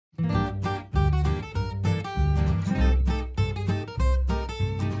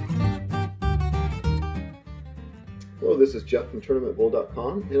this is Jeff from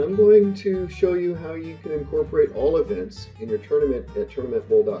TournamentBowl.com, and I'm going to show you how you can incorporate all events in your tournament at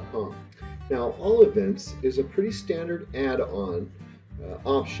TournamentBowl.com. Now, all events is a pretty standard add-on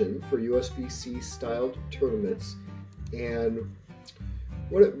option for USB-C styled tournaments, and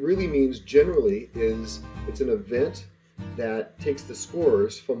what it really means generally is it's an event that takes the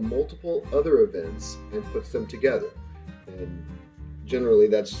scores from multiple other events and puts them together. And generally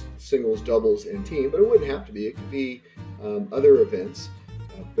that's singles, doubles, and team, but it wouldn't have to be. It could be other events,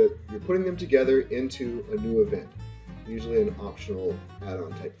 but you're putting them together into a new event, usually an optional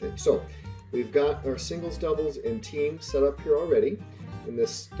add-on type thing. So we've got our singles, doubles, and team set up here already in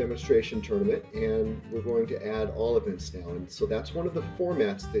this demonstration tournament, and we're going to add all events now. And so that's one of the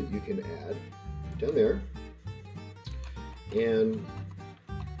formats that you can add down there. And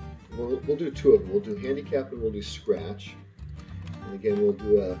we'll do two of them. We'll do handicap and we'll do scratch. And again, we'll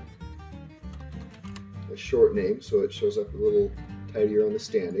do a short name so it shows up a little tidier on the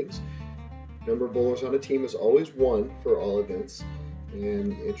standings. Number of bowlers on a team is always 1 for all events.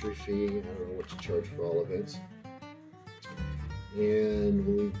 And entry fee, I don't know what to charge for all events. And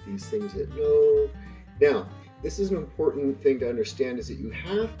we'll leave these things at no. Now, this is an important thing to understand, is that you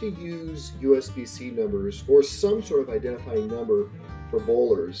have to use USB-C numbers or some sort of identifying number for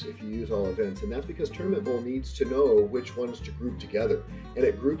bowlers if you use all events, and that's because Tournament Bowl needs to know which ones to group together, and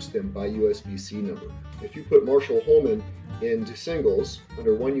it groups them by USB-C number. If you put Marshall Holman into singles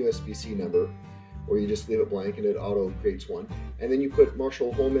under one USB-C number, or you just leave it blank and it auto creates one, and then you put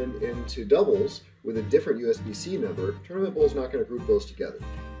Marshall Holman into doubles with a different USB-C number, Tournament Bowl is not going to group those together.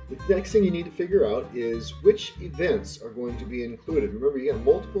 The next thing you need to figure out is which events are going to be included. Remember, you got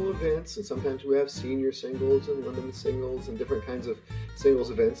multiple events, and sometimes we have senior singles and women's singles and different kinds of singles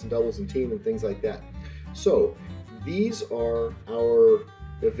events and doubles and team and things like that. So these are our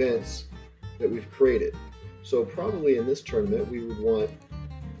events that we've created. So probably in this tournament we would want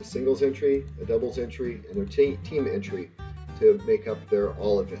a singles entry, a doubles entry, and a team entry to make up their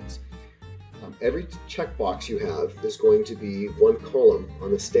all events. Every checkbox you have is going to be one column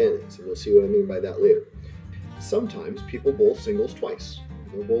on the standings, and you'll see what I mean by that later. Sometimes people bowl singles twice,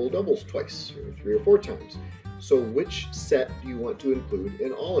 they'll bowl doubles twice, or 3 or 4 times. So which set do you want to include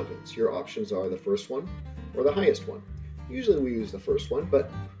in all events? Your options are the first one or the highest one. Usually we use the first one, but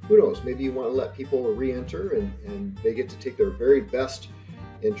who knows, maybe you want to let people re-enter and they get to take their very best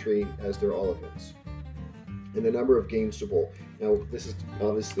entry as their all events. And the number of games to bowl. Now this is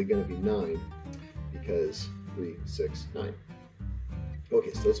obviously going to be 9 because 3, 6, 9.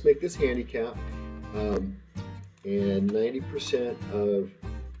 Okay, so let's make this handicap, and 90% of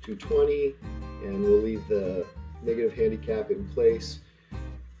 220, and we'll leave the negative handicap in place.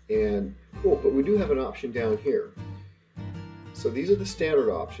 And cool, but we do have an option down here. So these are the standard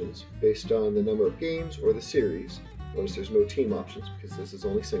options based on the number of games or the series. Notice there's no team options because this is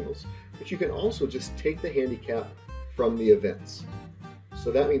only singles. But you can also just take the handicap from the events.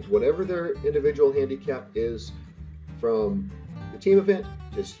 So that means whatever their individual handicap is from the team event,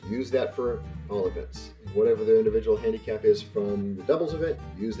 just use that for all events. And whatever their individual handicap is from the doubles event,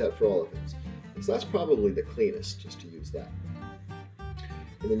 use that for all events. And so that's probably the cleanest, just to use that.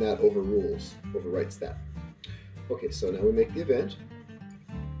 And then that overwrites that. Okay, so now we make the event.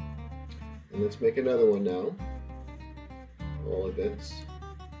 And let's make another one now. All events.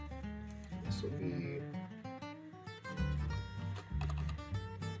 This will be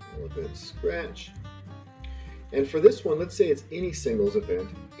all events scratch. And for this one, let's say it's any singles event,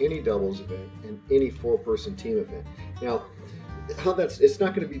 any doubles event, and any 4-person team event. Now, it's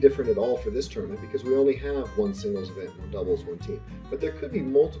not going to be different at all for this tournament because we only have one singles event, one doubles, one team. But there could be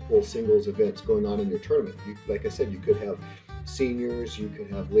multiple singles events going on in your tournament. Like I said, you could have seniors, you could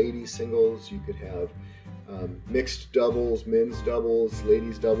have ladies singles, you could have mixed doubles, men's doubles,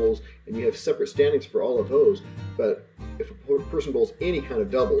 ladies doubles, and you have separate standings for all of those. But if a person bowls any kind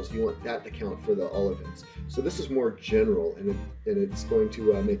of doubles, you want that to count for the all events. So this is more general, and it's going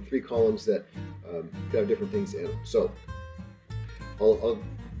to make 3 columns that could have different things in them. So I'll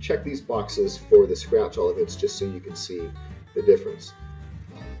check these boxes for the scratch all events just so you can see the difference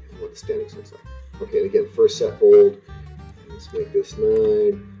and what the standings looks like. Okay, and again, first set bold. Let's make this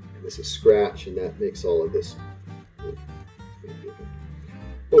 9. And this is scratch, and that makes all of this.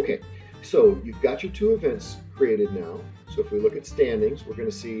 Okay, so you've got your 2 events created now. So if we look at standings, we're going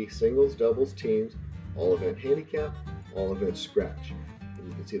to see singles, doubles, teams, all event handicap, all event scratch. And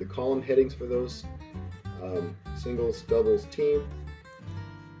you can see the column headings for those: singles, doubles, team,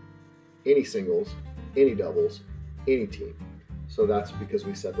 any singles, any doubles, any team. So that's because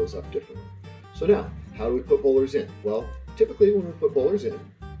we set those up differently. So now, how do we put bowlers in? Well, typically when we put bowlers in,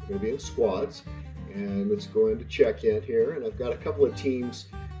 they're going to be in squads, And let's go into check-in here, and I've got a couple of teams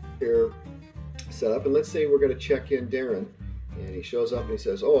here set up, and let's say we're going to check in Darren, and he shows up and he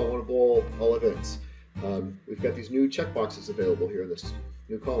says, oh, I want to bowl all events. We've got these new check boxes available here in this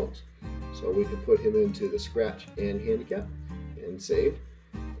new columns, so we can put him into the scratch and handicap and save,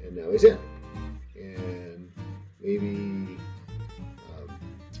 and now he's in. And maybe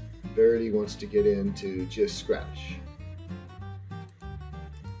Verity wants to get into just scratch.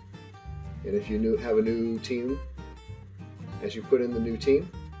 And if you have a new team, as you put in the new team,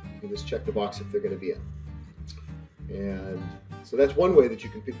 you can just check the box if they're going to be in. And so that's one way that you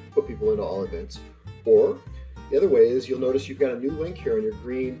can put people into all events. Or the other way is you'll notice you've got a new link here on your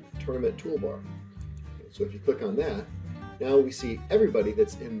green tournament toolbar. So if you click on that, now we see everybody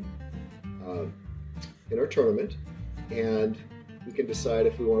that's in our tournament, and we can decide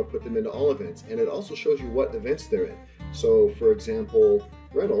if we want to put them into all events. And it also shows you what events they're in. So for example,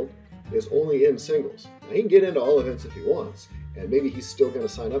 Reynolds is only in singles. Now, he can get into all events if he wants, and maybe he's still going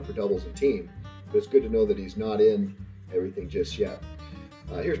to sign up for doubles and team, but it's good to know that he's not in everything just yet.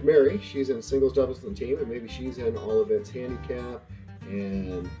 Here's Mary. She's in singles, doubles, and team, and maybe she's in all events handicap.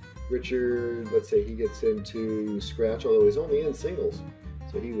 And Richard, let's say he gets into scratch, although he's only in singles,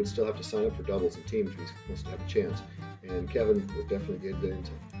 so he would still have to sign up for doubles and team if he wants to have a chance. And Kevin would definitely get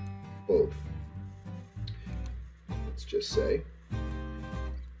into both. Let's just say.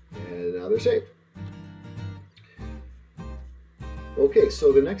 And now they're saved. Okay,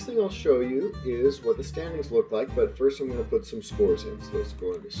 so the next thing I'll show you is what the standings look like, but first I'm going to put some scores in. So let's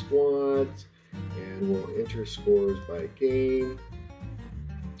go into squads, and we'll enter scores by game.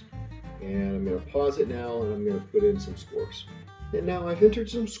 And I'm going to pause it now, and I'm going to put in some scores. And now I've entered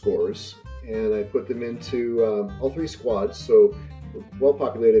some scores, and I put them into all three squads, so we're well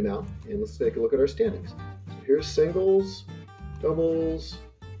populated now. And let's take a look at our standings. So here's singles, doubles,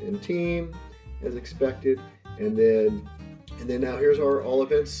 and team as expected, and then now here's our all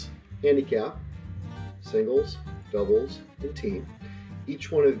events handicap, singles, doubles, and team.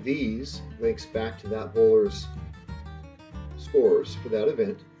 Each one of these links back to that bowler's scores for that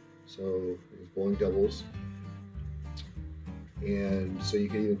event. So bowling doubles, and so you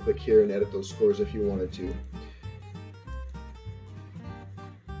can even click here and edit those scores if you wanted to.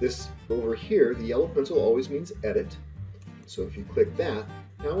 This over here, the yellow pencil always means edit. So if you click that,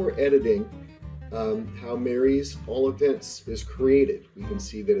 now we're editing how Mary's all events is created. We can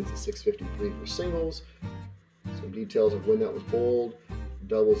see that it's a 653 for singles, some details of when that was bowled,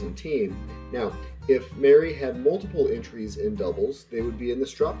 doubles, and team. Now, if Mary had multiple entries in doubles, they would be in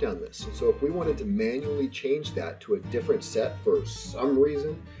this drop-down list. So if we wanted to manually change that to a different set for some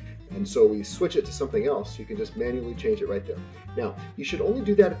reason, and so we switch it to something else, you can just manually change it right there. Now, you should only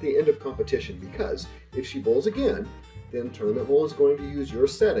do that at the end of competition, because if she bowls again, then Tournament Bowl is going to use your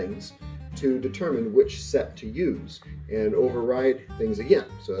settings to determine which set to use and override things again.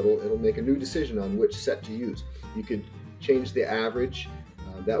 So it'll make a new decision on which set to use. You could change the average.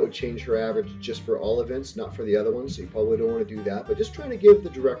 That would change her average just for all events, not for the other ones, so you probably don't want to do that, but just trying to give the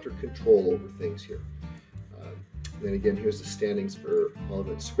director control over things here. Then again, here's the standings for all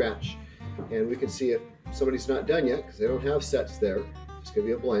events scratch, and we can see if somebody's not done yet because they don't have sets there. It's going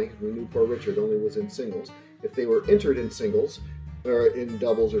to be a blank. We knew poor Richard only was in singles. If they were entered in singles or in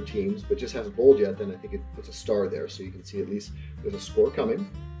doubles or teams but just hasn't bowled yet, then I think it puts a star there so you can see at least there's a score coming.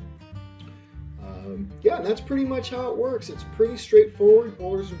 Yeah, and that's pretty much how it works. It's pretty straightforward.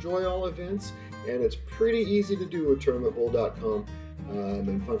 Bowlers enjoy all events, and it's pretty easy to do with tournamentbowl.com,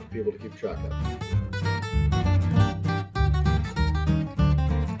 and fun for people to keep track of.